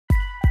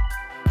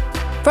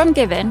From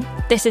Given,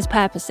 this is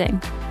Purposing,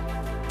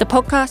 the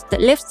podcast that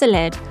lifts the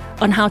lid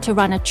on how to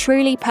run a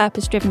truly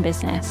purpose-driven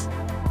business.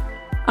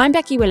 I'm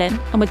Becky Willen,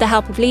 and with the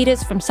help of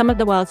leaders from some of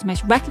the world's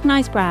most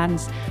recognised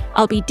brands,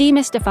 I'll be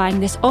demystifying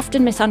this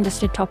often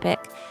misunderstood topic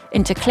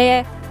into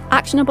clear,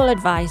 actionable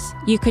advice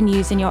you can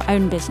use in your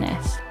own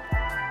business.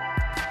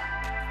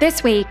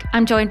 This week,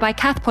 I'm joined by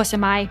Cath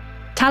Possamai,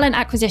 Talent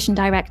Acquisition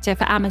Director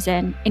for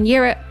Amazon in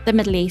Europe, the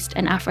Middle East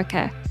and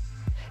Africa.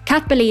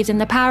 Cath believes in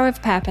the power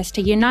of purpose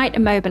to unite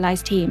and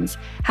mobilise teams,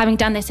 having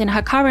done this in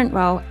her current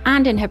role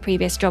and in her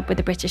previous job with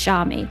the British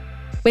Army.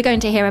 We're going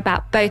to hear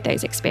about both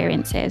those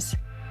experiences.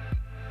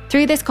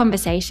 Through this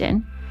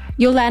conversation,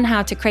 you'll learn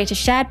how to create a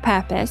shared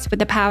purpose with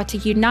the power to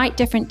unite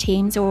different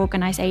teams or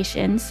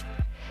organisations,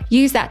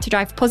 use that to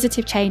drive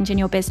positive change in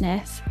your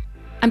business,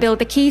 and build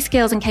the key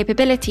skills and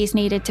capabilities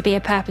needed to be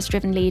a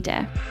purpose-driven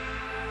leader.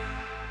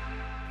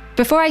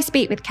 Before I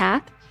speak with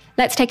Cath,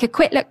 let's take a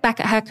quick look back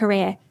at her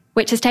career,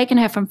 which has taken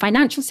her from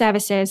financial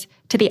services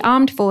to the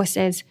armed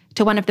forces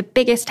to one of the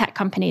biggest tech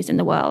companies in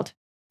the world.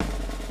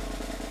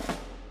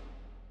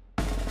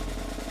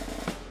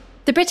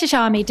 The British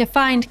Army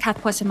defined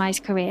Cath Possamai's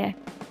career.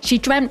 She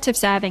dreamt of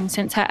serving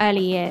since her early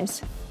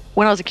years.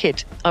 When I was a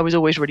kid, I was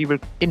always really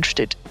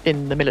interested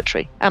in the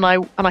military. And I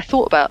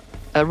thought about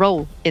a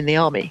role in the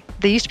army.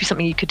 There used to be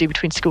something you could do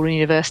between school and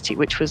university,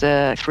 which was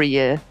a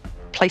 3-year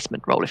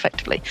placement role,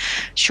 effectively,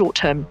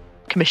 short-term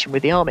commission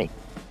with the army.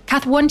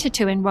 Cath wanted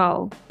to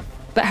enrol,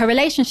 but her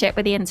relationship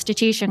with the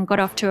institution got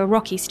off to a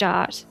rocky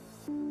start.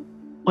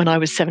 When I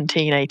was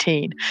 17,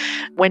 18,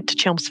 went to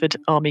Chelmsford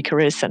Army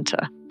Careers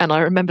Centre. And I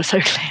remember so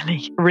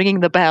clearly ringing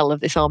the bell of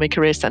this Army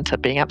Careers Centre,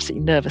 being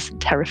absolutely nervous and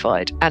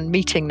terrified, and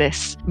meeting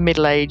this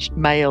middle-aged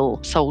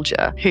male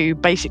soldier who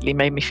basically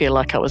made me feel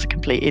like I was a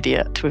complete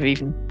idiot to have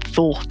even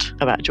thought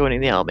about joining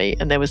the army.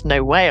 And there was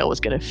no way I was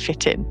going to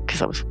fit in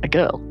because I was a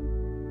girl.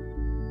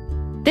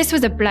 This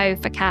was a blow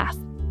for Cath.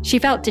 She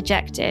felt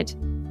dejected.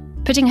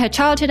 Putting her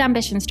childhood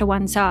ambitions to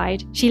one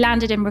side, she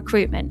landed in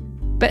recruitment.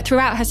 But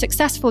throughout her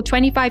successful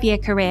 25-year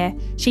career,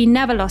 she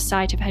never lost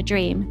sight of her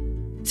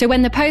dream. So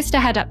when the post to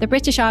head up the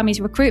British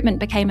Army's recruitment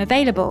became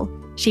available,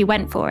 she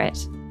went for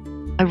it.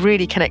 I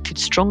really connected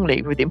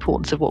strongly with the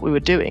importance of what we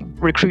were doing,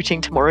 recruiting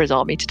tomorrow's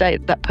army today,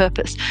 that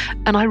purpose.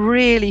 And I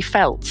really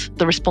felt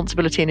the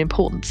responsibility and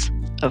importance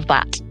of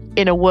that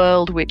in a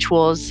world which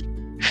was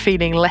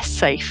feeling less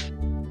safe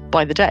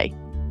by the day.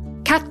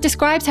 Cath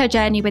describes her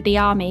journey with the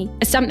army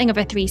as something of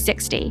a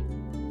 360,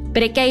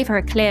 but it gave her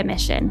a clear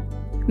mission: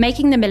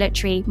 making the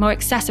military more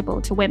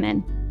accessible to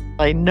women.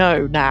 I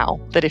know now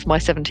that if my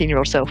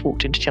 17-year-old self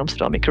walked into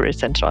Chelmsford Army Careers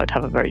Centre, I'd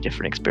have a very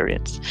different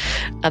experience.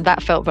 And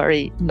that felt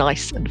very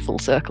nice and full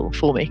circle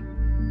for me.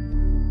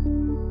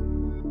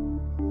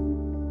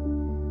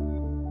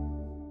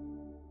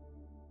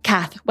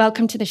 Cath,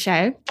 welcome to the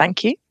show.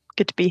 Thank you.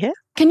 Good to be here.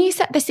 Can you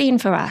set the scene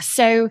for us?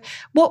 So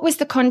what was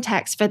the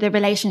context for the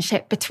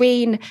relationship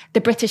between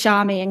the British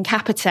Army and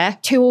Capita,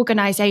 two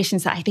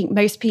organisations that I think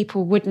most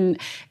people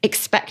wouldn't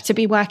expect to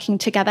be working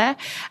together?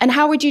 And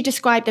how would you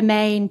describe the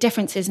main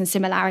differences and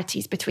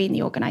similarities between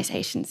the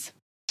organisations?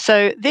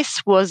 So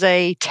this was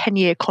a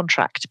 10-year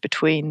contract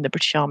between the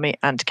British Army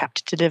and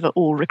Capita to deliver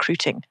all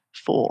recruiting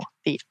for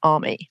the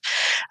Army.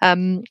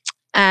 And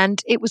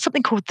it was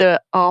something called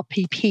the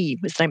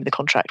RPP, was the name of the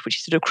contract, which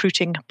is a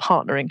recruiting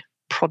partnering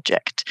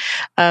project.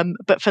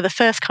 But for the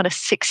first kind of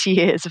 6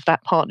 years of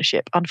that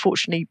partnership,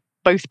 unfortunately,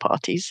 both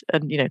parties,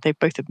 and they've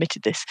both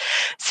admitted this,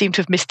 seem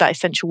to have missed that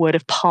essential word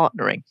of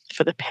partnering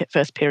for the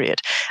first period.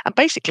 And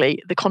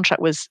basically, the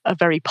contract was a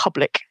very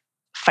public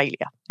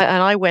failure.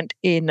 And I went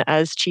in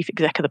as chief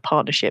exec of the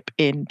partnership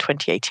in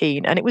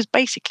 2018, and it was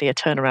basically a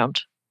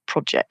turnaround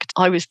project.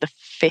 I was the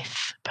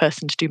 5th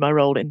person to do my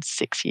role in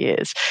 6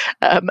 years.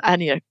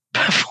 And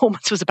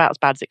performance was about as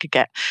bad as it could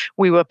get.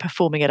 We were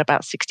performing at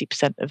about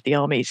 60% of the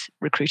Army's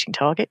recruiting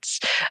targets.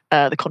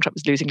 The contract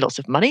was losing lots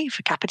of money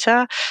for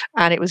Capita,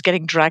 and it was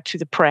getting dragged through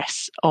the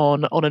press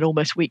on an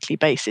almost weekly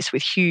basis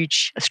with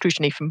huge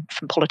scrutiny from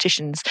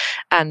politicians,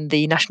 and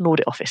the National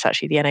Audit Office,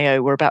 actually the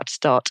NAO, were about to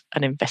start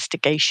an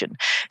investigation.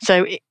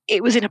 So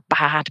it was in a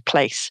bad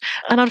place.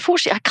 And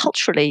unfortunately,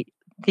 culturally,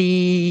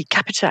 the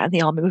Capita and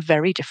the Army were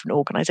very different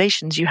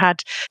organisations. You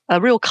had a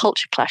real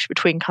culture clash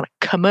between kind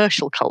of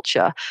commercial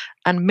culture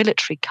and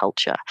military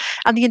culture.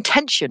 And the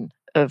intention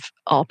of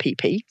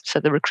RPP, so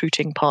the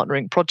Recruiting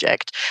Partnering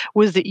Project,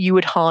 was that you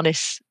would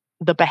harness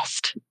the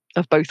best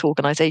of both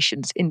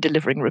organisations in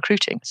delivering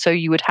recruiting. So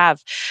you would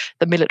have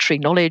the military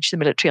knowledge, the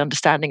military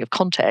understanding of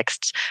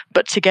contexts,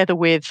 but together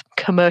with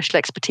commercial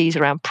expertise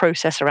around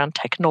process, around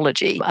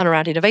technology, and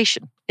around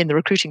innovation in the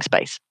recruiting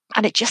space.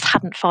 And it just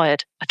hadn't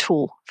fired at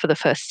all for the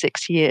first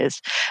 6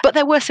 years. But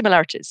there were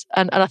similarities,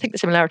 and I think the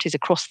similarities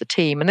across the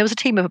team. And there was a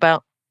team of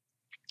about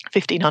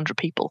 1,500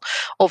 people,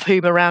 of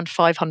whom around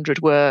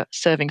 500 were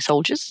serving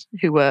soldiers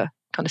who were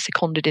kind of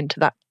seconded into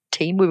that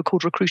team. We were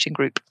called Recruiting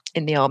Group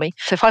in the Army.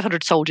 So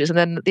 500 soldiers, and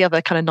then the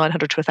other kind of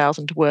 900 to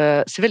 1,000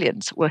 were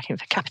civilians working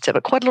for Capita.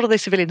 But quite a lot of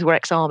those civilians were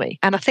ex-Army.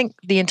 And I think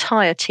the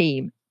entire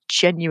team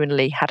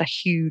genuinely had a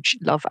huge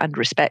love and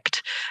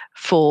respect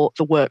for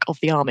the work of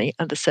the army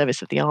and the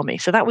service of the army.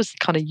 So that was the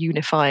kind of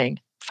unifying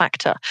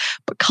factor.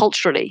 But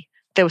culturally,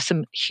 there were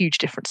some huge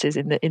differences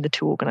in the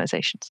two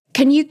organisations.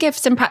 Can you give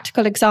some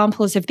practical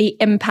examples of the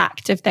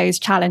impact of those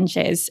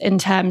challenges in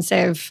terms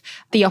of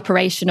the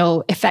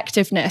operational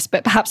effectiveness,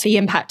 but perhaps the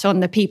impact on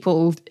the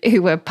people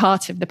who were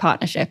part of the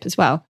partnership as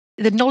well?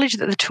 The knowledge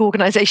that the two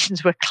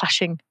organisations were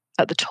clashing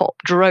at the top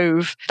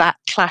drove that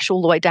clash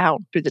all the way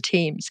down through the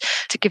teams.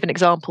 To give an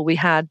example, we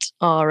had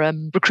our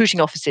recruiting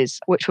offices,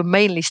 which were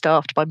mainly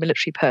staffed by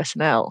military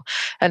personnel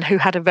and who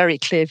had a very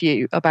clear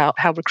view about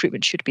how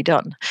recruitment should be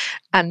done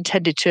and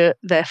tended to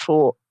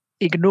therefore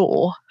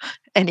ignore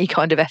any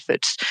kind of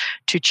efforts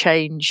to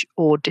change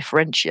or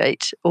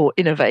differentiate or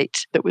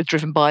innovate that was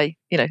driven by,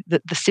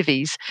 the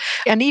civvies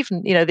and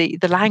even,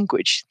 the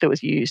language that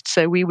was used.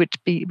 So we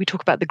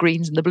talk about the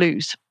greens and the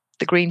blues.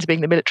 The greens being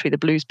the military, the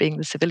blues being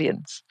the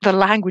civilians. The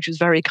language was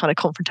very kind of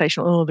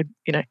confrontational.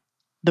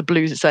 The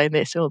blues are saying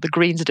this, or the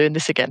greens are doing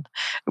this again.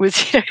 It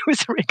was, it was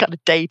a really kind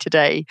of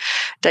day-to-day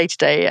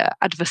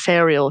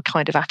adversarial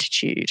kind of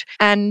attitude.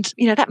 And,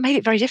 that made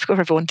it very difficult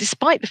for everyone,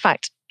 despite the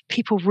fact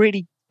people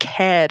really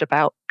cared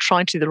about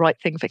trying to do the right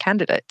thing for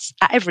candidates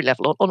at every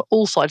level, on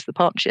all sides of the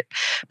partnership.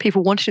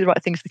 People wanted to do the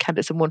right thing for the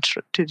candidates and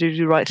wanted to do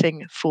the right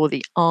thing for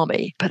the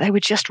army. But they were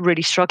just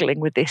really struggling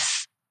with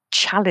this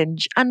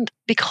challenge, and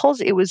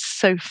because it was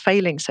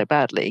failing so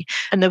badly,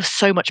 and there was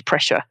so much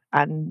pressure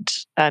and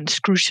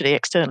scrutiny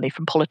externally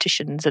from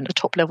politicians and the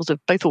top levels of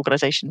both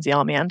organisations, the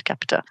army and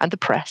Capita, and the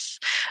press,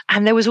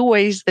 and there was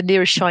always the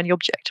nearest shiny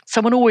object.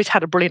 Someone always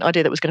had a brilliant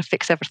idea that was going to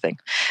fix everything,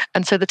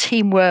 and so the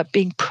team were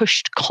being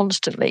pushed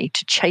constantly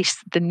to chase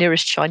the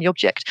nearest shiny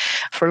object.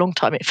 For a long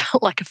time, it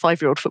felt like a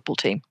 5-year-old football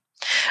team.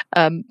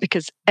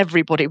 Because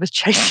everybody was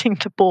chasing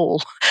the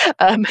ball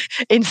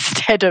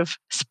instead of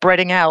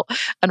spreading out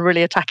and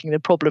really attacking the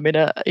problem in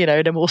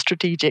a more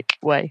strategic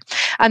way.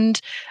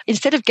 And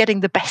instead of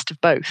getting the best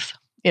of both,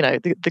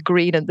 the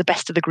green and the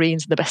best of the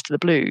greens and the best of the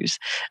blues,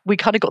 we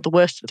kind of got the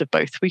worst of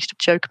both. We used to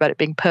joke about it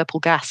being purple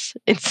gas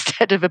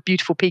instead of a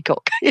beautiful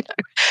peacock.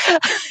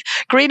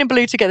 Green and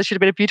blue together should have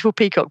been a beautiful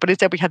peacock, but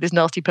instead we had this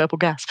nasty purple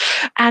gas.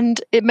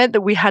 And it meant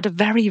that we had a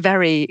very,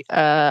 very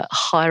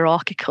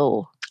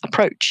hierarchical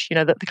approach,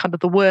 that the kind of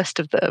the worst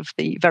of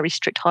the very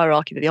strict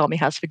hierarchy that the army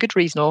has for good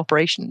reason on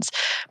operations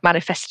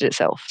manifested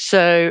itself.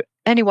 So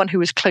anyone who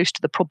was close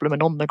to the problem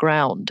and on the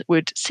ground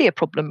would see a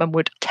problem and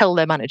would tell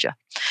their manager,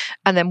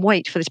 and then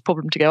wait for this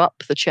problem to go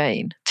up the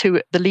chain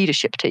to the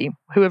leadership team,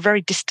 who are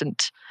very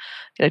distant,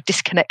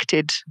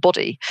 disconnected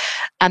body,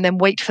 and then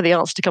wait for the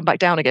answer to come back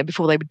down again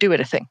before they would do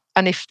anything.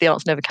 And if the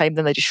answer never came,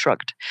 then they just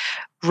shrugged,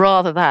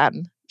 rather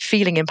than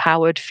feeling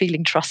empowered,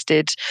 feeling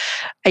trusted,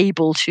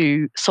 able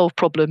to solve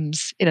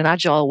problems in an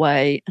agile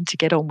way and to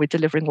get on with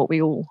delivering what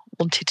we all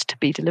wanted to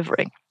be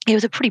delivering. It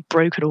was a pretty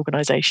broken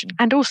organisation.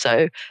 And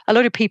also a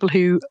lot of people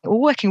who were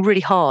working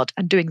really hard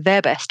and doing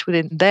their best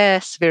within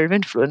their sphere of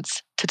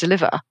influence to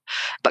deliver,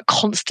 but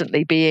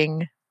constantly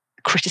being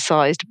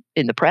criticised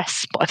in the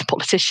press by the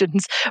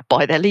politicians,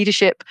 by their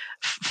leadership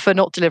for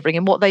not delivering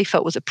in what they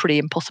felt was a pretty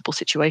impossible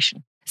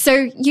situation.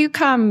 So you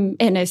come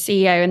in as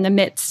CEO in the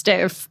midst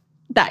of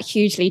that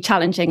hugely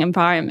challenging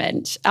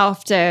environment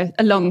after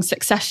a long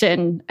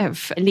succession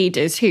of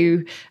leaders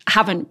who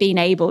haven't been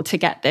able to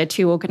get the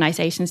two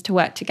organisations to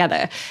work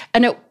together.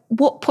 And at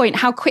what point,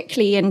 how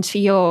quickly into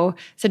your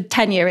sort of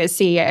tenure as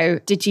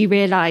CEO did you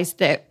realise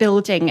that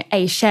building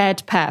a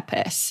shared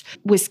purpose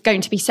was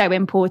going to be so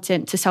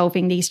important to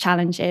solving these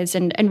challenges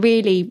and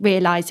really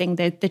realising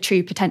the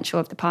true potential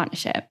of the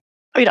partnership?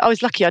 I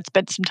was lucky. I'd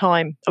spent some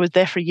time. I was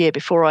there for a year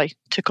before I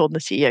took on the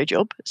CEO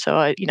job. So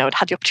I'd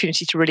had the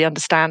opportunity to really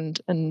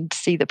understand and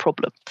see the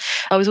problem.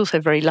 I was also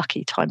very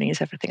lucky. Timing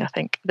is everything, I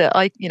think. That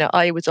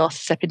I was asked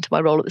to step into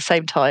my role at the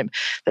same time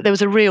that there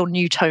was a real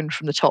new tone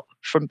from the top,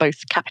 from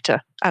both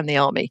Capita and the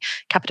Army.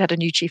 Capita had a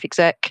new chief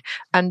exec,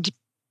 and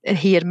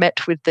he had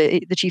met with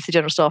the chief of the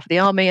general staff of the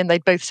Army, and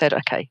they'd both said,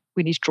 okay,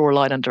 we need to draw a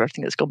line under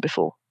everything that's gone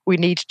before. We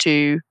need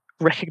to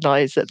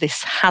recognise that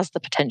this has the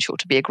potential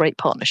to be a great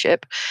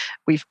partnership.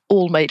 We've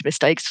all made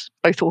mistakes.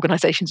 Both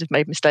organisations have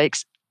made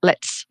mistakes.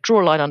 Let's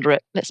draw a line under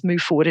it. Let's move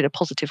forward in a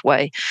positive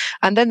way.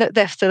 And then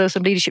there were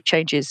some leadership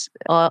changes.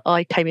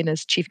 I came in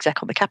as chief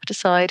exec on the Capita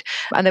side,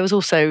 and there was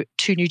also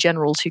 2 new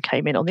generals who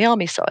came in on the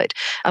Army side,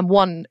 and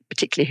one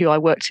particularly who I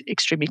worked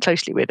extremely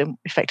closely with, and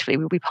effectively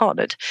we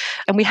partnered.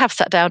 And we have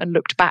sat down and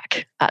looked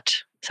back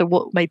at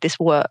what made this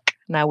work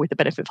now with the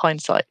benefit of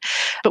hindsight.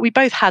 But we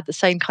both had the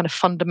same kind of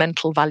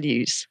fundamental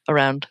values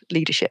around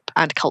leadership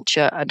and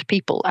culture and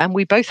people. And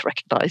we both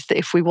recognised that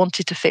if we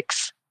wanted to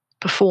fix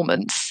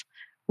performance,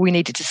 we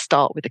needed to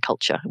start with the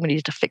culture. We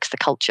needed to fix the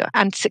culture.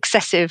 And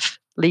successive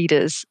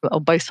leaders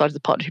on both sides of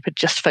the partnership had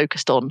just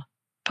focused on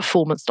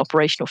performance and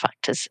operational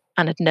factors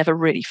and had never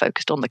really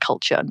focused on the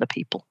culture and the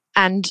people.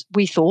 And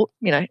we thought,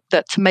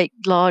 that to make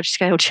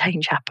large-scale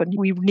change happen,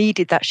 we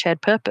needed that shared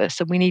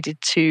purpose, and we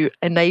needed to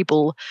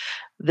enable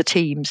the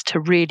teams to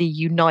really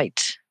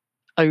unite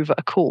over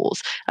a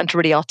cause and to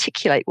really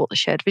articulate what the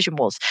shared vision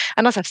was.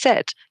 And as I've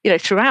said,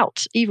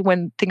 throughout, even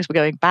when things were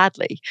going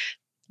badly,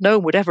 no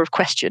one would ever have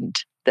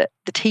questioned that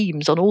the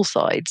teams on all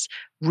sides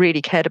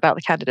really cared about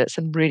the candidates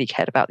and really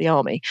cared about the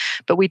army.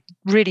 But we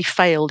really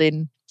failed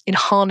in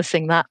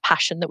harnessing that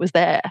passion that was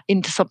there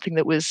into something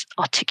that was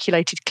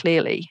articulated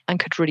clearly and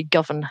could really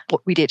govern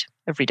what we did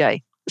every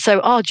day.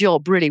 So our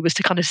job really was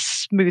to kind of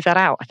smooth that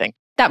out, I think.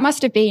 That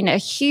must have been a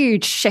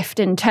huge shift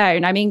in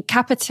tone. I mean,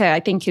 Capita, I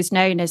think, is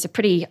known as a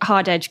pretty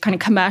hard-edged kind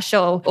of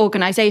commercial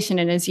organisation.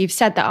 And as you've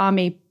said, the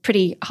army,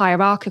 pretty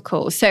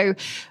hierarchical. So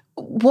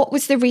what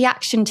was the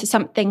reaction to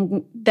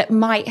something that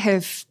might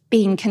have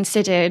been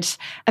considered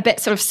a bit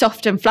sort of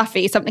soft and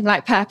fluffy, something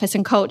like purpose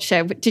and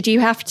culture? Did you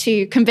have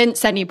to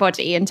convince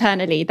anybody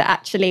internally that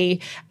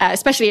actually,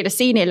 especially at a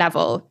senior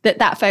level,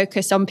 that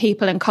focus on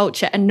people and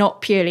culture and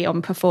not purely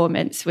on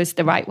performance was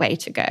the right way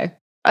to go?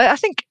 I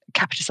think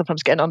Capita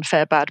sometimes get an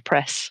unfair bad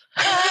press.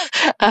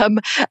 And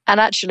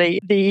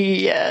actually,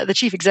 the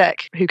chief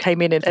exec who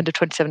came in at end of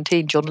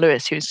 2017, John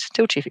Lewis, who's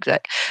still chief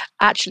exec,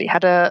 actually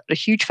had a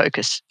huge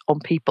focus on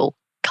people,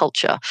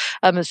 culture.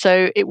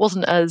 So it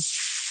wasn't as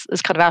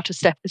kind of out of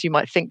step as you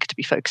might think to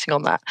be focusing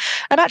on that.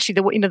 And actually,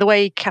 the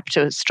way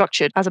Capita is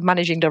structured as a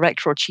managing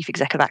director or chief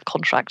exec of that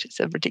contract,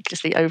 it's a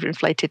ridiculously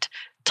overinflated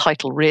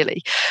title,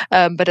 really.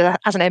 But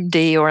as an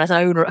MD or as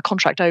an owner, a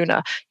contract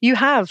owner, you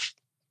have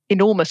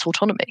enormous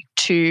autonomy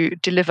to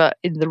deliver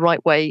in the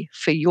right way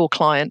for your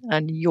client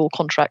and your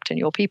contract and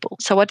your people.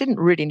 So I didn't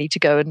really need to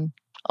go and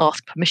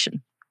ask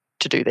permission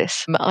to do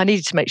this. I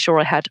needed to make sure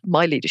I had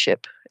my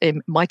leadership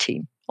in my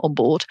team on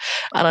board,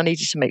 and I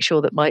needed to make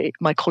sure that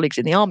my colleagues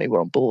in the army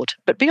were on board.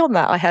 But beyond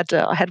that, I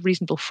had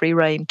reasonable free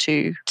rein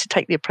to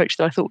take the approach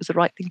that I thought was the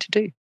right thing to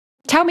do.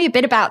 Tell me a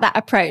bit about that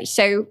approach.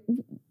 So,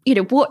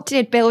 what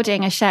did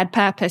building a shared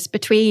purpose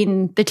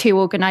between the two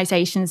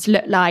organisations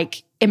look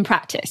like in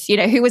practice?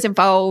 Who was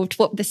involved,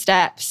 what were the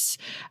steps,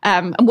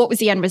 and what was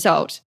the end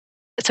result?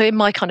 So in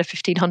my kind of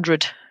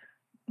 1,500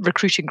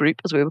 recruiting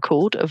group, as we were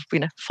called, of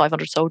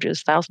 500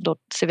 soldiers, 1,000 odd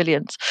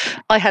civilians,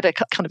 I had a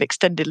kind of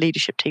extended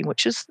leadership team,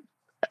 which is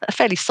a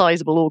fairly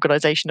sizable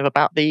organisation of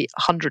about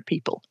 100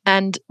 people.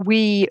 And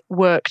we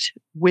worked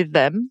with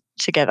them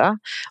together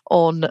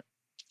on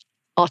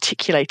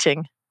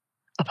articulating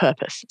a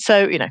purpose.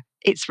 So,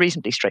 it's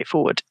reasonably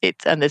straightforward.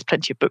 And there's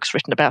plenty of books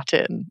written about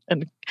it.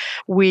 And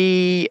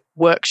we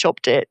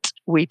workshopped it.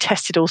 We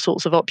tested all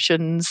sorts of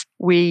options.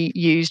 We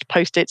used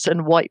Post-its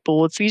and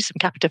whiteboards. We used some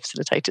Capita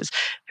facilitators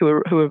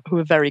who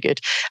were very good.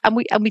 And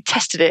we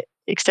tested it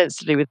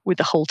extensively with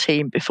the whole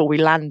team before we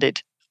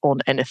landed on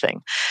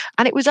anything.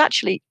 And it was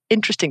actually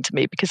interesting to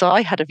me because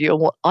I had a view on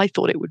what I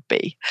thought it would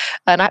be.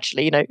 And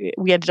actually,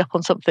 we ended up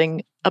on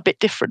something a bit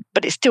different,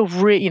 but it still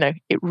really,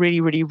 it really,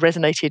 really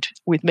resonated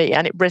with me,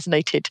 and it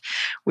resonated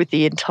with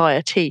the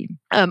entire team.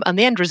 And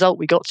the end result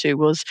we got to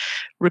was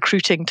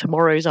recruiting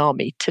tomorrow's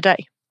army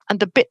today. And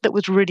the bit that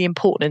was really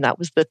important in that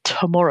was the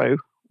tomorrow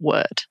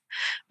word,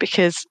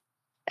 because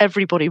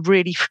everybody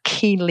really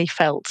keenly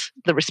felt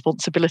the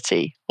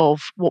responsibility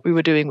of what we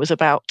were doing was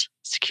about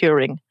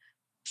securing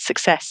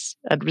success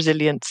and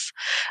resilience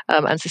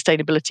and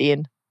sustainability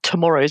in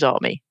tomorrow's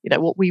army.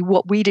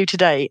 What we do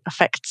today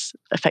affects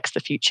the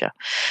future,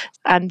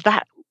 and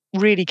that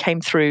really came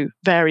through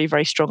very,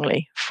 very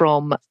strongly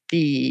from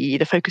the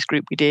focus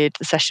group we did,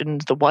 the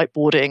sessions, the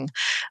whiteboarding,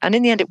 and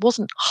in the end, it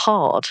wasn't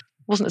hard.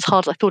 It wasn't as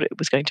hard as I thought it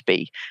was going to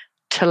be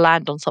to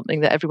land on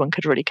something that everyone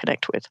could really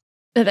connect with.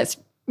 That's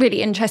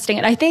really interesting,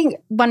 and I think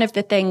one of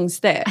the things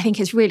that I think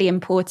is really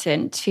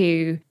important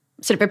to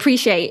sort of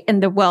appreciate in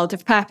the world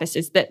of purpose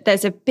is that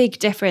there's a big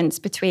difference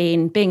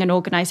between being an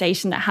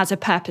organisation that has a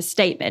purpose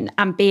statement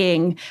and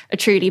being a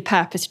truly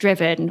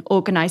purpose-driven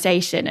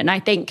organisation. And I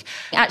think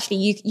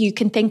actually you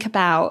can think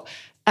about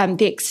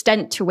the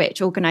extent to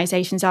which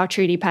organisations are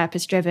truly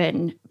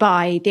purpose-driven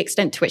by the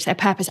extent to which their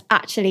purpose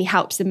actually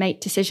helps them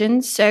make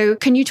decisions. So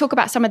can you talk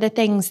about some of the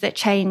things that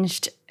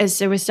changed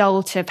as a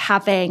result of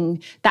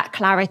having that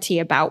clarity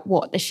about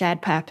what the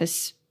shared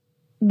purpose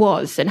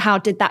was, and how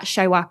did that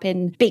show up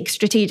in big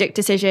strategic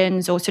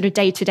decisions or sort of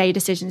day-to-day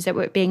decisions that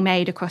were being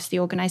made across the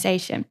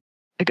organisation?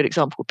 A good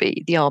example would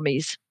be the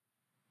Army's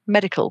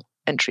medical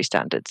entry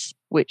standards,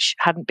 which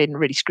hadn't been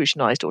really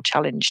scrutinised or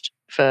challenged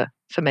for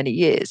many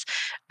years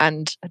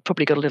and had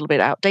probably got a little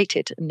bit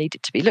outdated and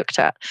needed to be looked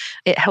at.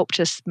 It helped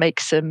us make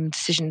some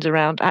decisions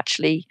around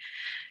actually,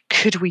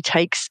 could we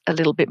take a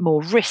little bit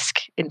more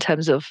risk in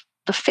terms of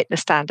the fitness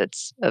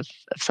standards of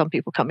some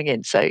people coming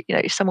in. So,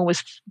 if someone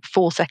was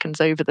 4 seconds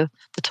over the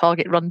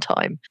target run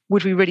time,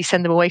 would we really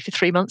send them away for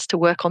 3 months to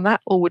work on that?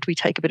 Or would we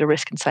take a bit of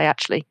risk and say,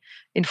 actually,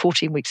 in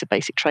 14 weeks of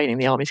basic training,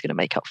 the Army's going to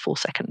make up 4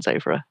 seconds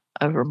over a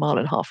 1.5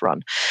 mile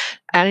run?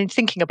 And in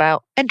thinking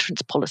about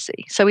entrance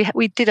policy, so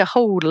we did a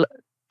whole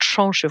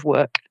tranche of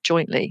work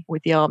jointly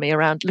with the Army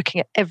around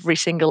looking at every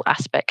single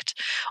aspect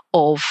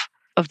of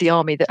the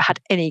Army that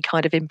had any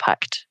kind of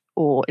impact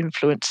or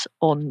influence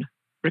on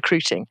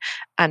recruiting,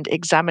 and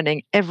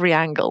examining every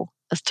angle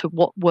as to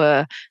what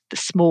were the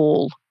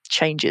small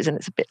changes. And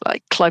it's a bit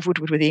like Clive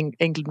Woodward with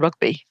England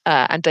Rugby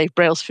and Dave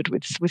Brailsford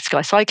with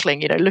Sky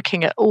Cycling,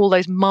 looking at all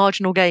those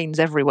marginal gains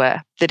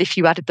everywhere that if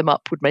you added them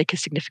up would make a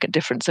significant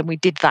difference. And we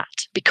did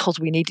that because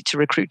we needed to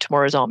recruit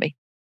tomorrow's army.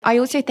 I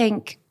also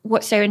think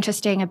what's so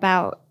interesting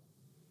about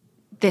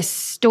this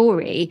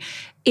story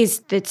is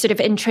the sort of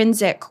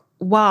intrinsic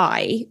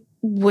why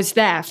was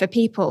there for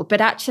people.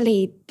 But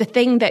actually, the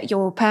thing that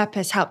your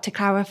purpose helped to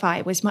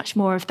clarify was much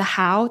more of the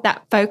how.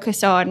 That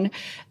focus on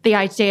the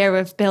idea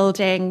of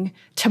building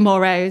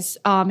tomorrow's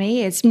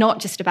army is not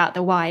just about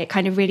the why. It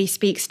kind of really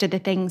speaks to the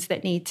things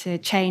that need to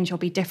change or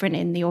be different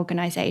in the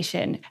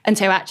organisation. And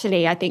so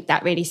actually, I think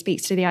that really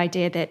speaks to the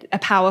idea that a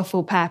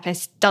powerful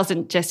purpose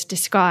doesn't just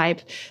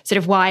describe sort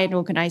of why an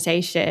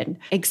organisation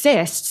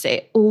exists.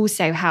 It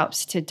also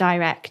helps to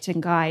direct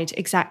and guide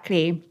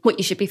exactly what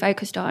you should be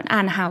focused on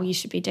and how you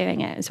should be doing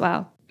it as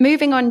well.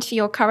 Moving on to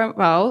your current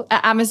role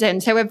at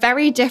Amazon, so a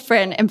very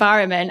different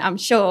environment, I'm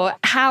sure.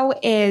 How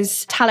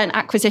is talent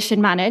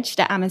acquisition managed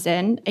at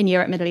Amazon in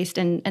Europe, Middle East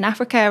and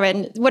Africa?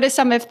 And what are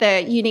some of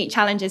the unique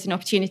challenges and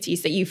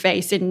opportunities that you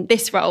face in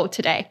this role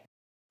today?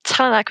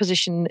 Talent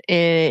acquisition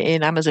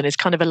in Amazon is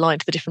kind of aligned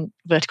to the different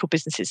vertical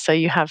businesses. So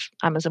you have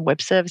Amazon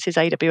Web Services,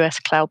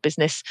 AWS, cloud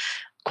business,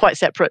 quite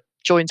separate,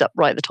 joins up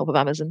right at the top of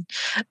Amazon.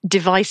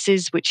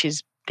 Devices, which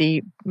is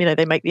they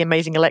make the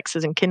amazing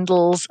Alexas and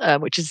Kindles,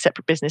 which is a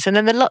separate business. And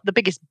then the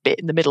biggest bit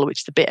in the middle, which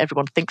is the bit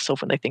everyone thinks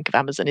of when they think of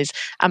Amazon, is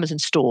Amazon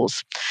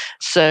stores.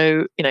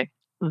 So,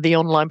 the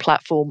online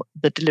platform,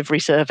 the delivery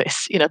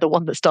service, the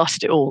one that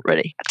started it all,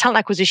 really. Talent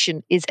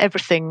acquisition is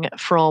everything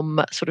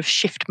from sort of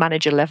shift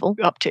manager level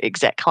up to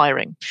exec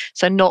hiring.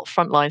 So not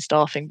frontline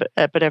staffing, but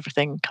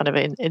everything kind of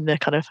in the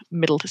kind of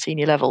middle to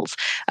senior levels.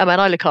 And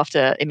I look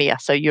after EMEA,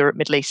 so Europe,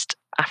 Middle East,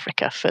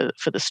 Africa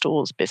for the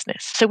stores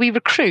business. So we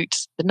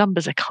recruit, the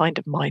numbers are kind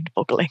of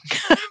mind-boggling.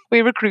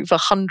 We recruit for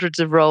hundreds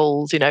of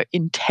roles,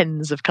 in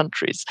tens of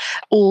countries,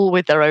 all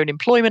with their own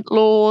employment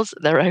laws,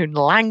 their own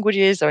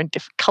languages, their own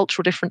different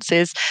cultural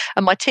differences.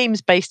 And my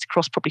team's based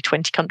across probably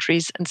 20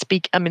 countries and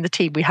the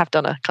team, we have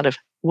done a kind of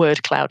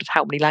word cloud of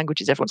how many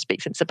languages everyone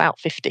speaks, and it's about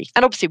 50.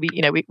 And obviously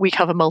we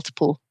cover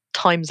multiple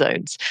time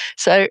zones.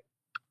 So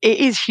it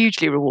is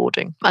hugely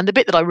rewarding. And the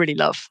bit that I really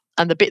love,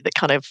 and the bit that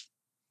kind of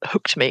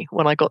hooked me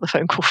when I got the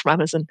phone call from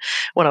Amazon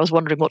when I was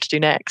wondering what to do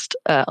next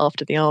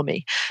after the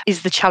army,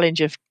 is the challenge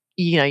of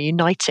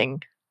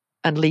uniting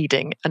and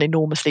leading an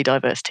enormously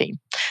diverse team,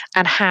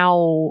 and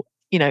how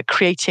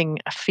creating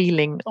a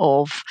feeling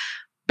of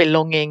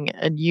belonging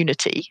and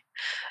unity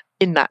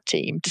in that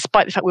team,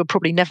 despite the fact we'll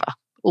probably never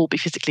all be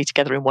physically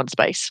together in one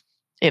space.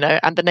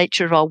 And the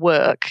nature of our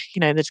work,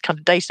 this kind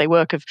of day-to-day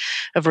work of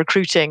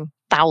recruiting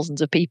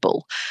thousands of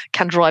people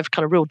can drive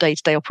kind of real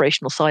day-to-day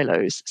operational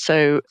silos.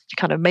 So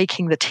kind of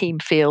making the team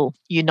feel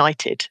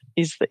united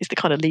is the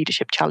kind of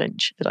leadership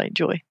challenge that I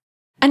enjoy.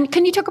 And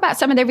can you talk about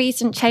some of the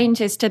recent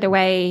changes to the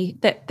way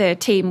that the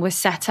team was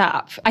set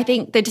up? I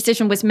think the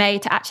decision was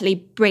made to actually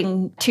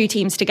bring two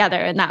teams together,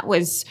 and that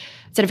was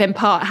sort of in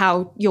part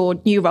how your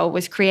new role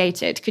was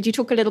created. Could you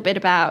talk a little bit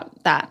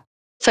about that?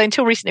 So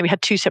until recently, we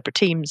had two separate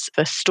teams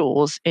for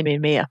stores in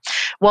EMEA.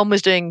 One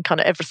was doing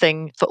kind of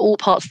everything for all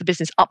parts of the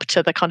business up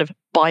to the kind of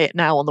buy it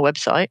now on the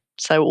website.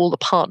 So all the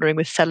partnering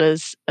with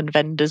sellers and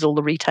vendors, all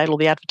the retail, all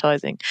the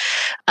advertising.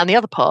 And the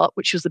other part,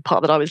 which was the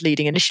part that I was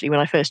leading initially when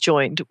I first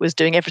joined, was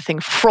doing everything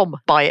from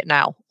buy it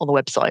now on the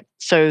website.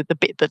 So the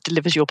bit that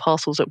delivers your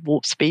parcels at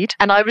warp speed.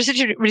 And I was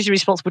originally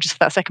responsible just for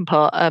that second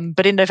part.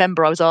 But in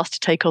November, I was asked to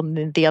take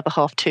on the other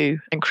half too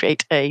and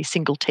create a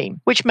single team,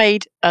 which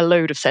made a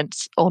load of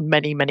sense on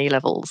many, many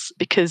levels.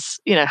 Because,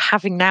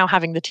 having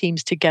the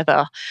teams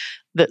together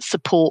that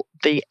support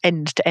the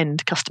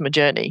end-to-end customer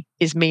journey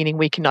is meaning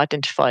we can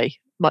identify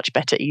much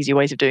better, easier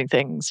ways of doing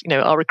things.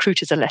 Our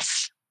recruiters are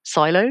less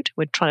siloed.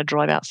 We're trying to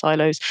drive out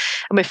silos,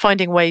 and we're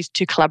finding ways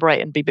to collaborate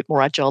and be a bit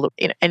more agile.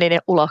 And in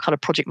all our kind of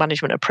project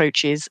management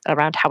approaches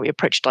around how we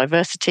approach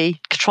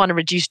diversity, trying to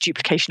reduce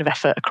duplication of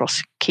effort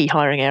across key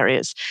hiring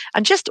areas,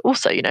 and just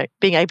also,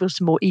 being able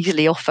to more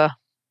easily offer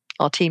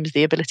our teams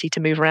the ability to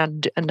move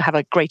around and have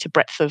a greater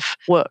breadth of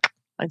work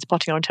and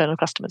supporting our internal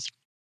customers.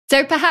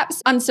 So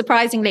perhaps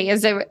unsurprisingly,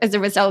 as a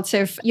result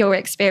of your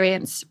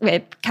experience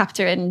with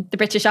Capita and the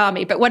British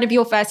Army, but one of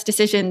your first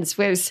decisions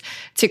was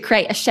to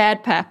create a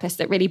shared purpose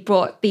that really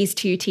brought these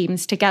two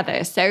teams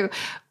together. So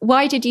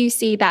why did you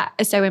see that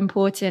as so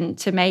important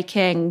to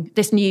making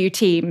this new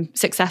team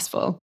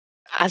successful?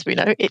 As we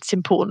know, it's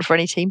important for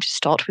any team to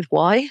start with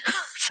why.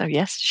 So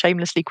yes,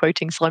 shamelessly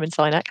quoting Simon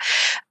Sinek.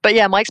 But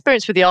yeah, my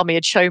experience with the Army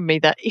had shown me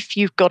that if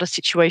you've got a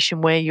situation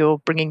where you're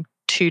bringing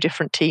two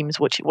different teams,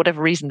 whatever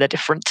reason they're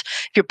different,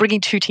 if you're bringing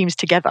two teams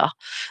together,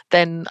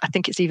 then I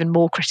think it's even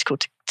more critical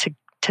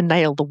to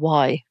nail the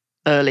why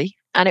early.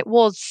 And it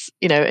was,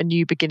 a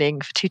new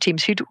beginning for two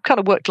teams who'd kind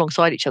of worked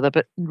alongside each other,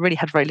 but really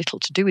had very little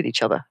to do with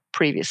each other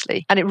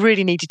previously. And it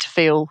really needed to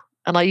feel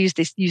and I use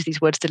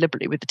these words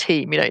deliberately with the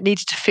team, it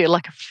needed to feel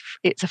like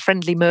it's a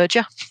friendly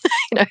merger,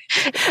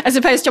 as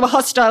opposed to a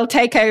hostile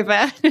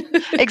takeover.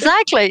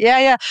 Exactly.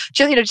 Yeah.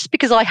 Just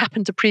because I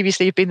happened to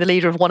previously have been the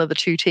leader of one of the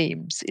two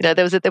teams,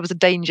 there was a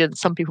danger that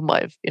some people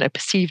might have,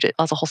 perceived it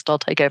as a hostile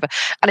takeover,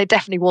 and it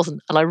definitely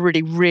wasn't. And I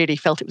really, really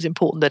felt it was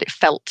important that it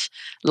felt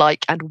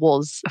like and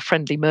was a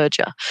friendly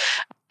merger.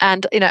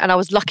 And and I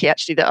was lucky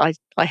actually that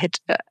I had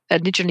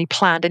originally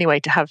planned anyway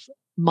to have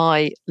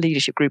my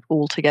leadership group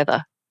all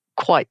together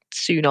quite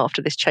soon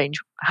after this change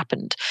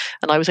happened.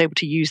 And I was able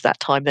to use that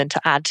time then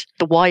to add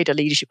the wider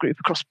leadership group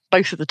across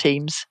both of the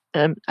teams,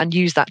 and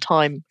use that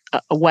time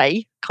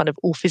away, kind of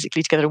all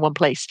physically together in one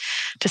place,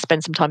 to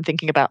spend some time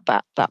thinking about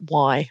that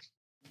why.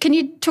 Can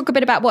you talk a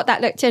bit about what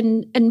that looked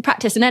in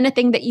practice, and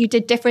anything that you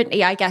did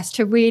differently, I guess,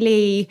 to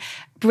really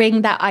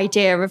bring that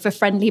idea of a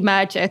friendly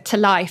merger to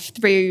life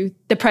through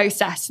the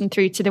process and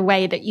through to the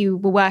way that you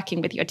were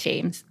working with your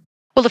teams?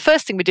 Well, the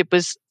first thing we did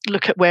was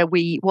look at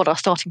what our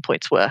starting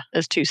points were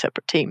as two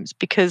separate teams,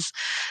 because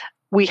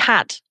we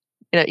had,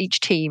 each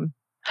team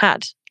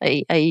had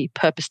a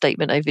purpose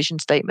statement, a vision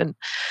statement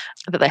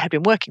that they had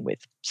been working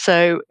with.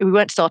 So we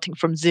weren't starting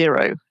from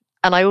zero.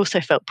 And I also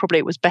felt probably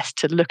it was best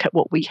to look at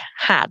what we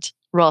had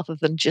rather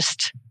than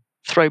just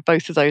throw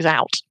both of those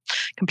out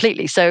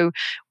completely. So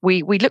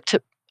we looked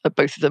at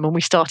both of them and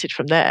we started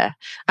from there.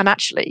 And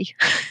actually,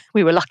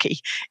 we were lucky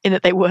in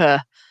that they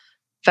were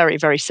very,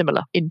 very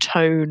similar in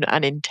tone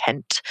and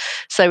intent.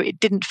 So it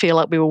didn't feel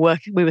like we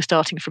were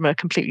starting from a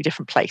completely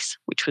different place,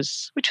 which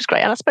was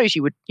great. And I suppose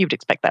you would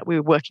expect that. We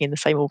were working in the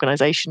same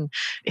organization,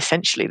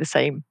 essentially the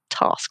same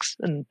tasks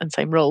and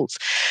same roles.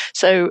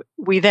 So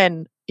we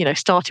then,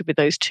 started with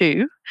those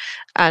two,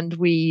 and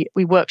we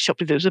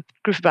workshopped. There was a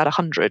group of about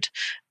 100,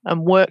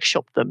 and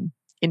workshopped them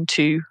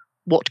into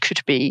what could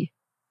be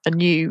a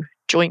new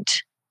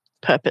joint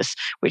purpose,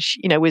 which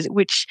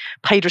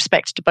paid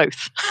respect to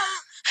both.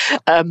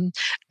 And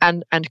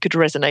could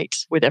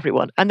resonate with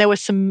everyone. And there were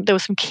some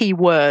key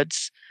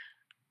words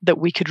that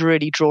we could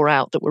really draw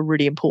out that were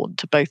really important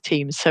to both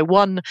teams. So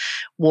one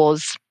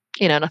was,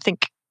 and I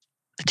think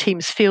the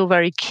teams feel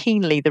very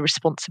keenly the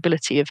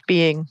responsibility of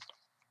being,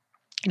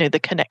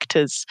 the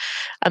connectors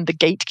and the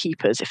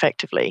gatekeepers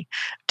effectively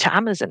to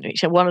Amazon,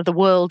 one of the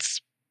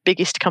world's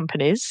biggest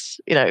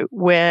companies,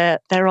 where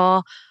there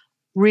are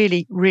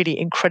really, really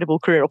incredible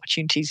career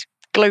opportunities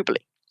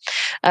globally.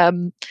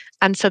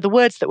 And so the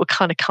words that were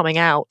kind of coming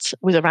out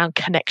was around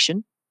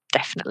connection,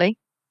 definitely,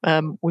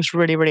 was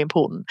really, really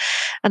important.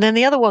 And then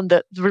the other one,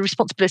 that the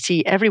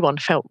responsibility everyone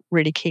felt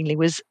really keenly,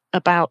 was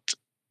about,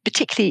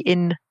 particularly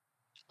in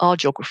our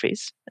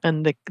geographies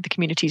and the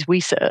communities we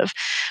serve,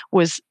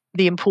 was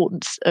the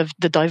importance of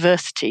the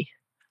diversity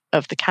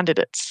of the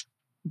candidates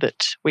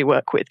that we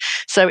work with.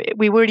 So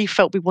we really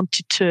felt we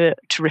wanted to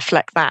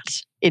reflect that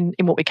in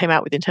what we came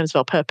out with in terms of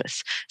our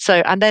purpose.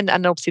 So and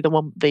obviously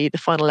the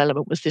final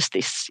element was this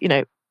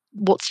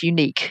what's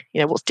unique,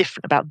 what's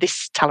different about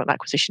this talent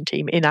acquisition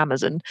team in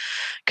Amazon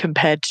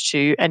compared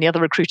to any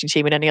other recruiting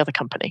team in any other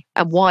company,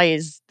 and why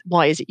is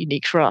it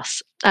unique for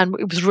us? And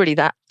it was really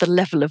that the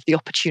level of the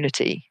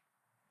opportunity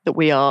that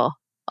we are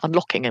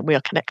unlocking and we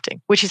are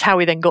connecting, which is how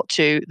we then got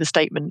to the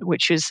statement,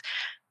 which is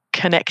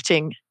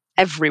connecting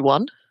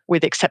everyone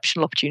with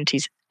exceptional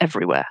opportunities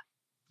everywhere,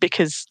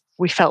 because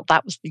we felt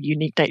that was the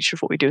unique nature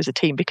of what we do as a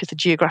team, because the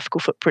geographical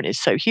footprint is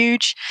so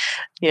huge.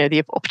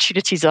 The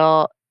opportunities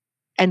are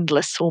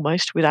endless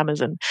almost with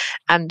Amazon.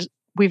 And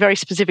we very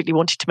specifically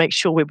wanted to make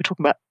sure we were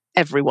talking about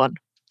everyone,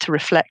 to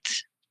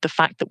reflect the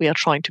fact that we are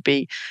trying to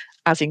be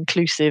as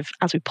inclusive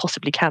as we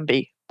possibly can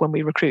be when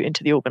we recruit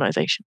into the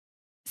organisation.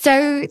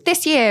 So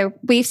this year,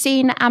 we've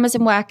seen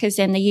Amazon workers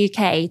in the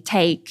UK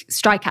take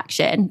strike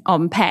action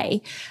on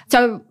pay.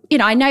 So,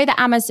 I know that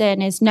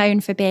Amazon is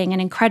known for being an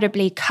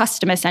incredibly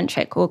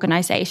customer-centric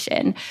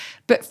organisation.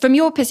 But from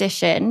your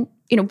position,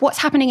 what's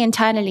happening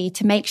internally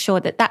to make sure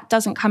that that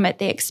doesn't come at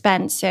the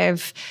expense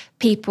of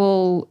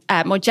people,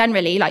 more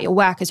generally, like your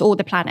workers or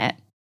the planet?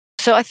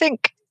 So I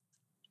think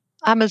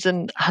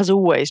Amazon has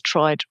always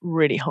tried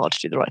really hard to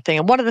do the right thing.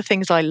 And one of the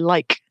things I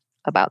like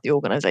about the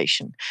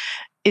organisation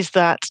is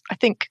that I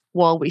think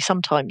while we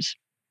sometimes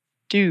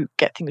do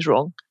get things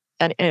wrong,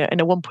 and in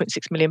a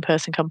 1.6 million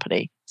person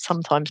company,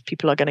 sometimes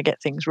people are going to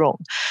get things wrong,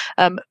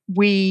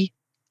 we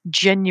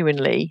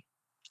genuinely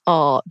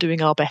are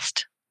doing our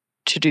best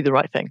to do the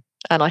right thing.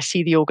 And I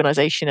see the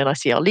organisation and I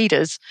see our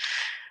leaders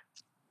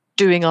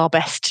doing our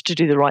best to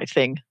do the right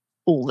thing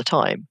all the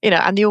time.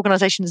 And the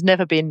organisation has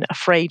never been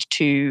afraid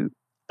to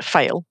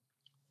fail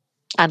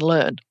and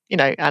learn,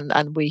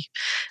 and we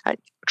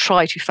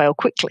try to fail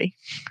quickly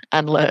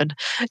and learn,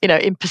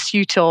 in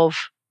pursuit of,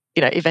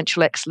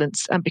 eventual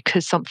excellence, and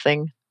because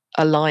something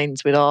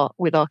aligns with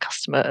our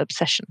customer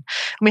obsession.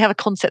 And we have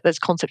there's a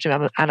concept in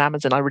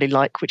Amazon I really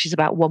like, which is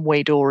about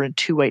one-way door and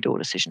two-way door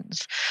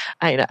decisions.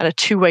 And a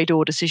two-way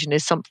door decision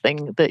is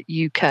something that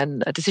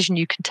a decision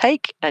you can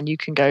take and you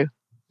can go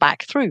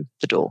back through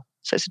the door.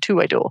 So it's a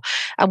two-way door.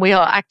 And we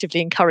are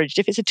actively encouraged,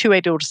 if it's a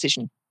two-way door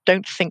decision,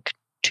 don't think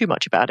too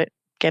much about it.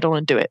 get on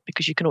and do it,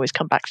 because you can always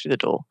come back through the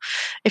door.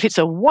 If it's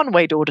a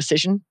one-way door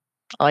decision,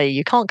 i.e.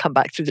 you can't come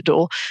back through the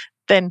door,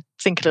 then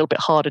think a little bit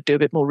harder, do a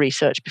bit more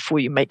research before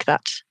you make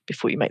that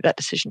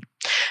decision.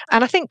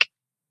 And I think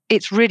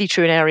it's really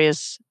true in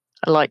areas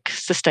like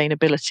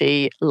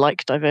sustainability,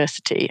 like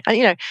diversity.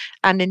 And,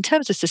 and in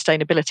terms of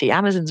sustainability,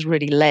 Amazon's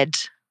really led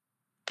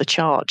the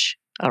charge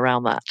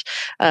around that.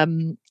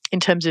 In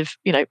terms of,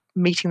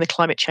 meeting the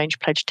climate change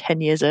pledge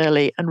 10 years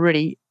early and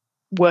really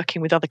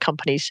working with other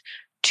companies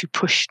to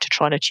push to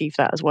try and achieve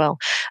that as well.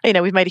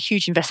 We've made a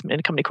huge investment in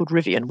a company called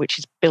Rivian, which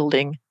is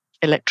building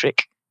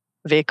electric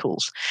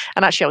vehicles.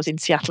 And actually, I was in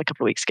Seattle a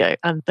couple of weeks ago,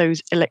 and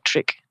those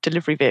electric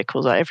delivery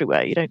vehicles are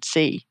everywhere. You don't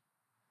see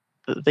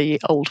the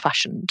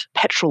old-fashioned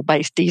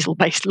petrol-based,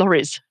 diesel-based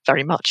lorries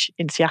very much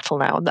in Seattle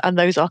now, and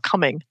those are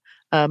coming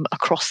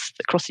across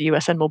the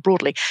US and more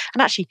broadly.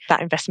 And actually,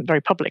 that investment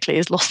very publicly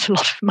has lost a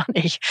lot of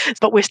money,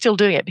 but we're still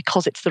doing it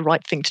because it's the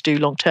right thing to do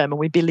long term, and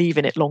we believe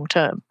in it long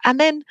term. And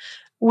then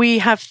we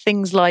have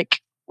things like,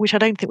 which I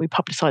don't think we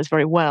publicise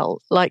very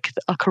well, like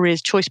our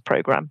Careers Choice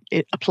programme.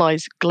 It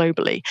applies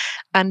globally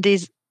and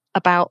is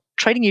about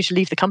training you to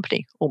leave the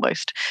company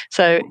almost.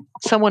 So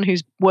someone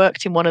who's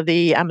worked in one of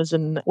the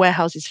Amazon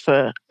warehouses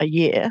for a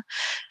year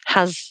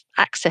has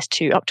access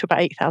to up to about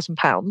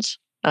 £8,000.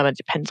 It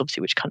depends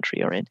obviously which country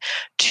you're in,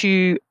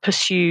 to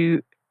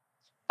pursue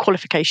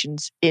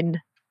qualifications in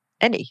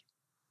any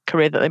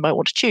career that they might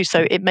want to choose.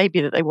 So it may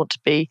be that they want to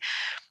be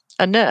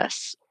a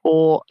nurse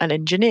or an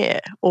engineer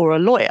or a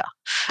lawyer.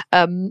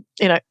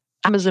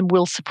 Amazon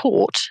will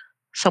support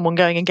someone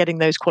going and getting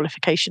those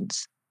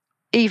qualifications,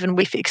 even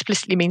if it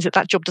explicitly means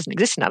that job doesn't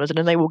exist in Amazon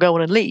and they will go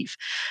on and leave.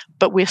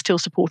 But we're still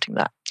supporting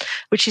that,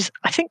 which is,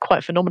 I think,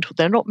 quite phenomenal.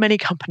 There are not many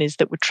companies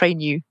that would train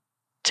you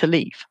to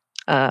leave.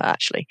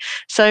 Actually.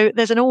 So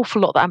there's an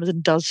awful lot that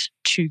Amazon does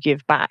to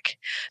give back.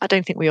 I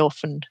don't think we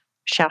often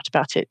shout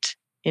about it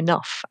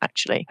enough,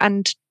 actually.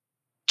 And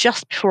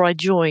just before I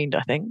joined,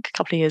 I think, a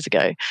couple of years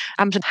ago,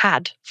 Amazon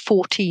had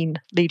 14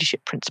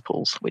 leadership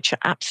principles, which are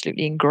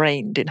absolutely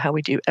ingrained in how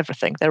we do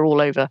everything. They're all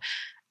over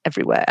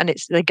everywhere. And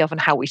they govern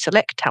how we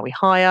select, how we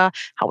hire,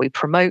 how we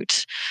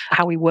promote,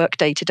 how we work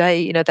day to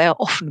day. They are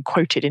often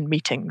quoted in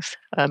meetings,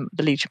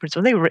 the leadership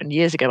principles. They were written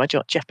years ago by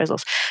Jeff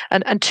Bezos.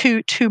 And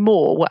two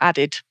more were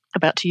added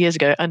about 2 years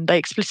ago, and they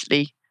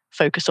explicitly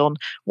focus on,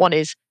 one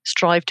is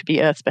strive to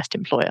be Earth's best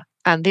employer.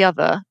 And the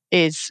other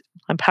is,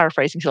 I'm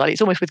paraphrasing slightly,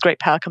 it's almost with great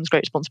power comes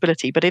great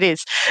responsibility, but it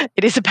is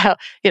about,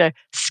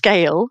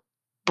 scale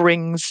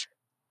brings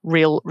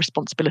real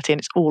responsibility, and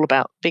it's all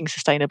about being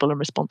sustainable and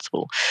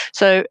responsible.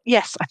 So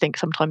yes, I think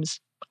sometimes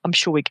I'm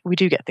sure we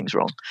do get things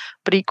wrong,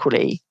 but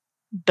equally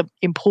the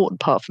important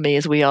part for me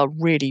is we are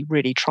really,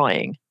 really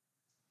trying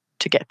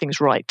to get things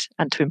right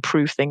and to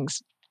improve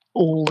things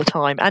all the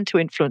time and to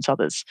influence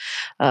others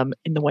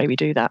in the way we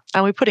do that.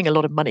 And we're putting a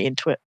lot of money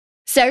into it.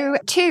 So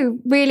 2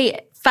 really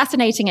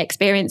fascinating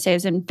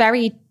experiences and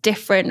very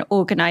different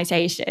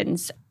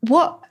organisations.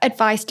 What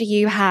advice do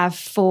you have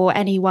for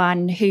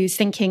anyone who's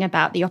thinking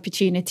about the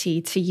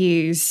opportunity to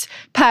use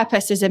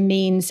purpose as a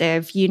means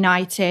of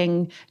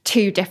uniting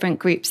 2 different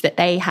groups that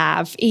they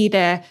have,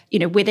 either,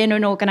 within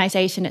an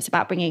organisation, it's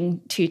about bringing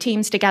 2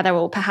 teams together,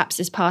 or perhaps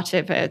as part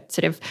of a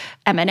sort of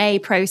M&A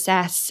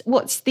process?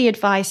 What's the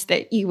advice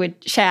that you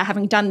would share,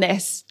 having done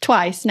this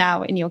twice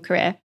now in your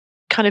career?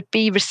 Kind of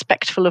be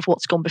respectful of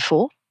what's gone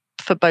before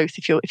for both.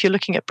 If you're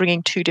looking at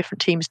bringing 2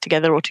 different teams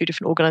together or 2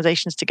 different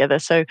organizations together,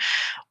 so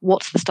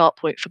what's the start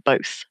point for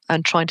both,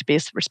 and trying to be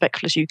as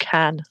respectful as you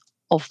can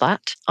of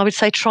that. I would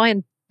say try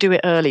and do it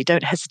early.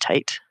 Don't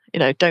hesitate.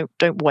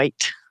 Don't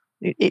wait.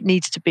 It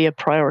needs to be a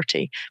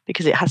priority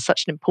because it has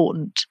such an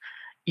important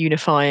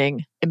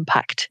unifying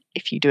impact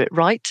if you do it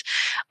right.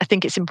 I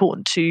think it's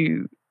important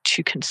to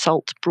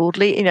consult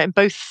broadly. In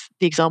both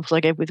the examples I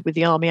gave with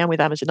the Army and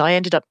with Amazon, I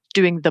ended up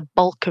doing the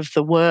bulk of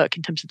the work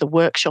in terms of the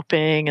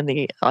workshopping and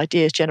the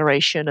ideas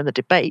generation and the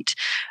debate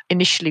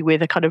initially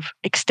with a kind of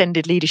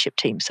extended leadership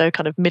team, so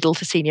kind of middle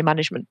to senior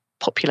management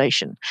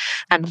population,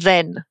 and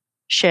then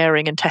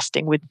sharing and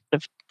testing with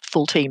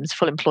full teams,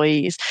 full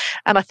employees.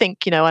 And I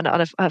think, and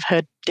I've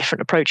heard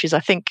different approaches. I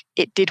think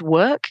it did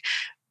work.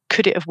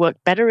 Could it have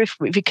worked better if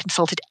we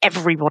consulted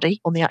everybody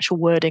on the actual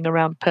wording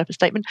around purpose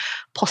statement?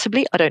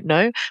 Possibly, I don't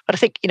know. But I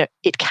think,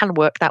 it can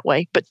work that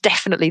way. But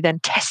definitely then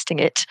testing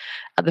it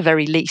at the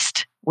very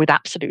least with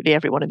absolutely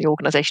everyone in the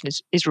organisation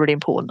is really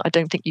important. I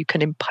don't think you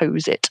can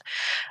impose it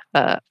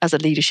as a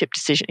leadership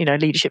decision,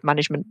 leadership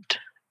management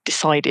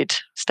decided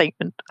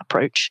statement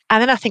approach.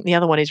 And then I think the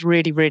other one is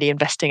really, really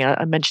investing,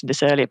 I mentioned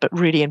this earlier, but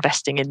really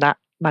investing in that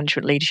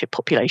management leadership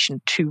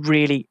population to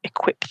really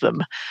equip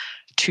them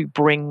to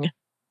bring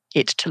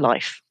it to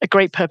life. A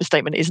great purpose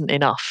statement isn't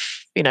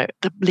enough. The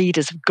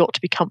leaders have got to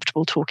be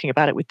comfortable talking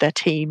about it with their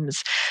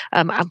teams,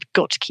 and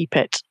got to keep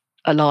it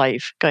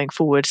alive going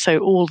forward. So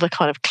all the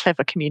kind of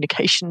clever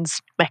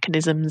communications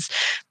mechanisms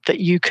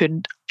that you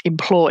can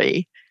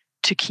employ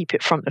to keep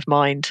it front of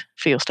mind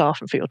for your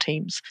staff and for your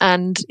teams.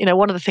 And,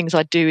 one of the things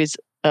I do is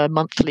a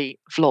monthly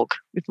vlog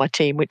with my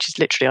team, which is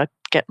literally I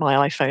get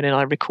my iPhone and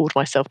I record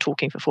myself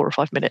talking for 4 or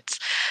 5 minutes.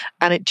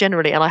 And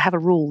I have a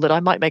rule that I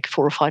might make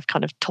 4 or 5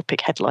 kind of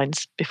topic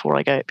headlines before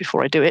I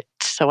do it,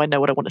 so I know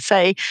what I want to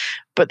say.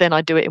 But then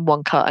I do it in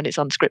one cut and it's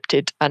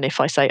unscripted. And if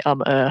I say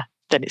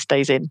then it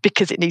stays in,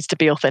 because it needs to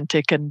be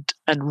authentic and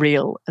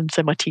real. And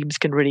so my teams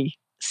can really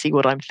see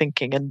what I'm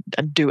thinking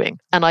and doing.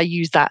 And I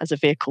use that as a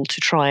vehicle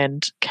to try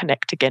and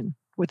connect again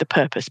with the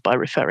purpose by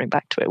referring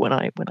back to it when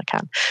I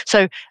can.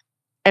 So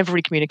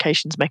every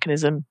communications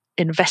mechanism,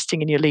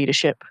 investing in your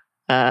leadership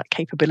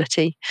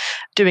capability,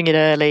 doing it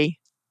early,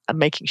 and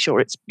making sure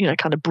it's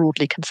kind of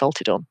broadly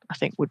consulted on, I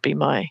think would be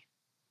my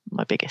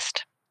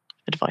biggest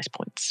advice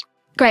points.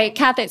 Great,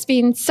 Cath, it's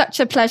been such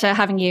a pleasure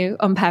having you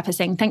on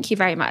Purposing. Thank you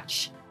very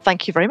much.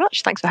 Thank you very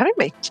much. Thanks for having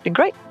me. It's been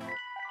great.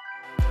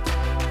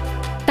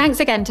 Thanks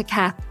again to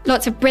Cath.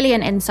 Lots of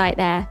brilliant insight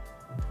there.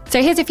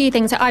 So here's a few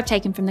things that I've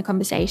taken from the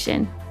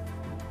conversation.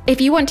 If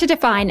you want to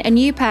define a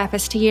new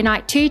purpose to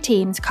unite 2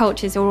 teams,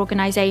 cultures, or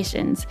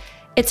organisations,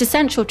 it's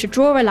essential to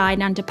draw a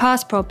line under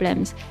past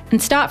problems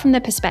and start from the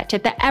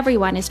perspective that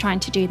everyone is trying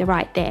to do the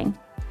right thing.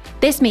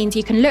 This means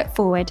you can look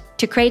forward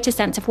to create a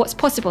sense of what's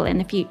possible in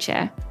the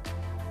future.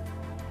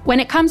 When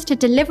it comes to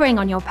delivering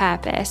on your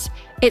purpose,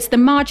 it's the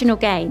marginal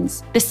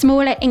gains, the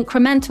smaller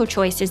incremental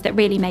choices that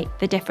really make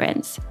the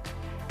difference.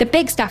 The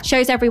big stuff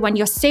shows everyone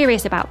you're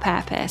serious about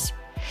purpose,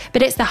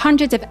 but it's the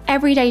hundreds of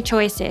everyday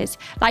choices,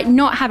 like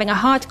not having a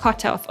hard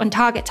cutoff on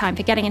target time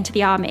for getting into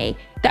the army,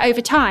 that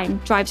over time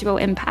drives real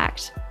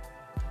impact.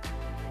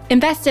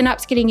 Invest in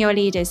upskilling your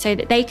leaders so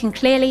that they can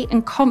clearly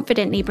and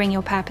confidently bring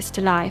your purpose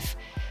to life.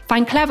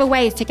 Find clever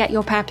ways to get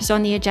your purpose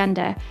on the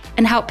agenda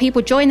and help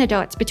people join the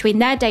dots between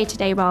their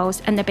day-to-day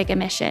roles and the bigger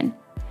mission.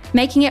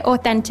 Making it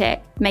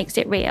authentic makes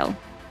it real.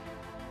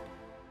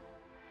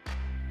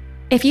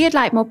 If you'd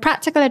like more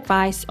practical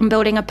advice on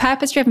building a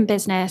purpose-driven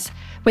business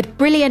with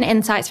brilliant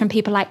insights from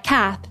people like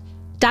Cath,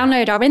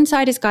 download our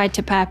Insider's Guide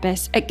to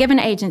Purpose at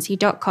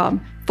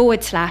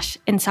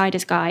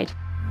givenagency.com/Insider's Guide.